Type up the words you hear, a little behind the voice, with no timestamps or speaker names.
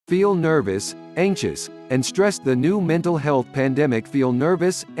Feel nervous, anxious, and stressed. The new mental health pandemic. Feel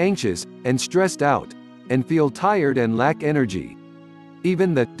nervous, anxious, and stressed out, and feel tired and lack energy.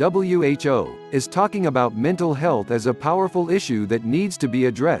 Even the WHO is talking about mental health as a powerful issue that needs to be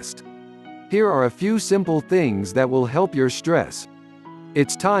addressed. Here are a few simple things that will help your stress.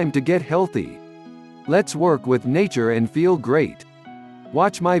 It's time to get healthy. Let's work with nature and feel great.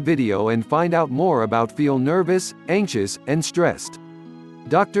 Watch my video and find out more about feel nervous, anxious, and stressed.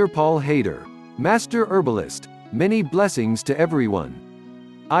 Dr. Paul Haider, Master Herbalist. Many blessings to everyone.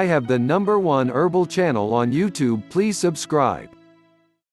 I have the #1 herbal channel on YouTube. Please subscribe.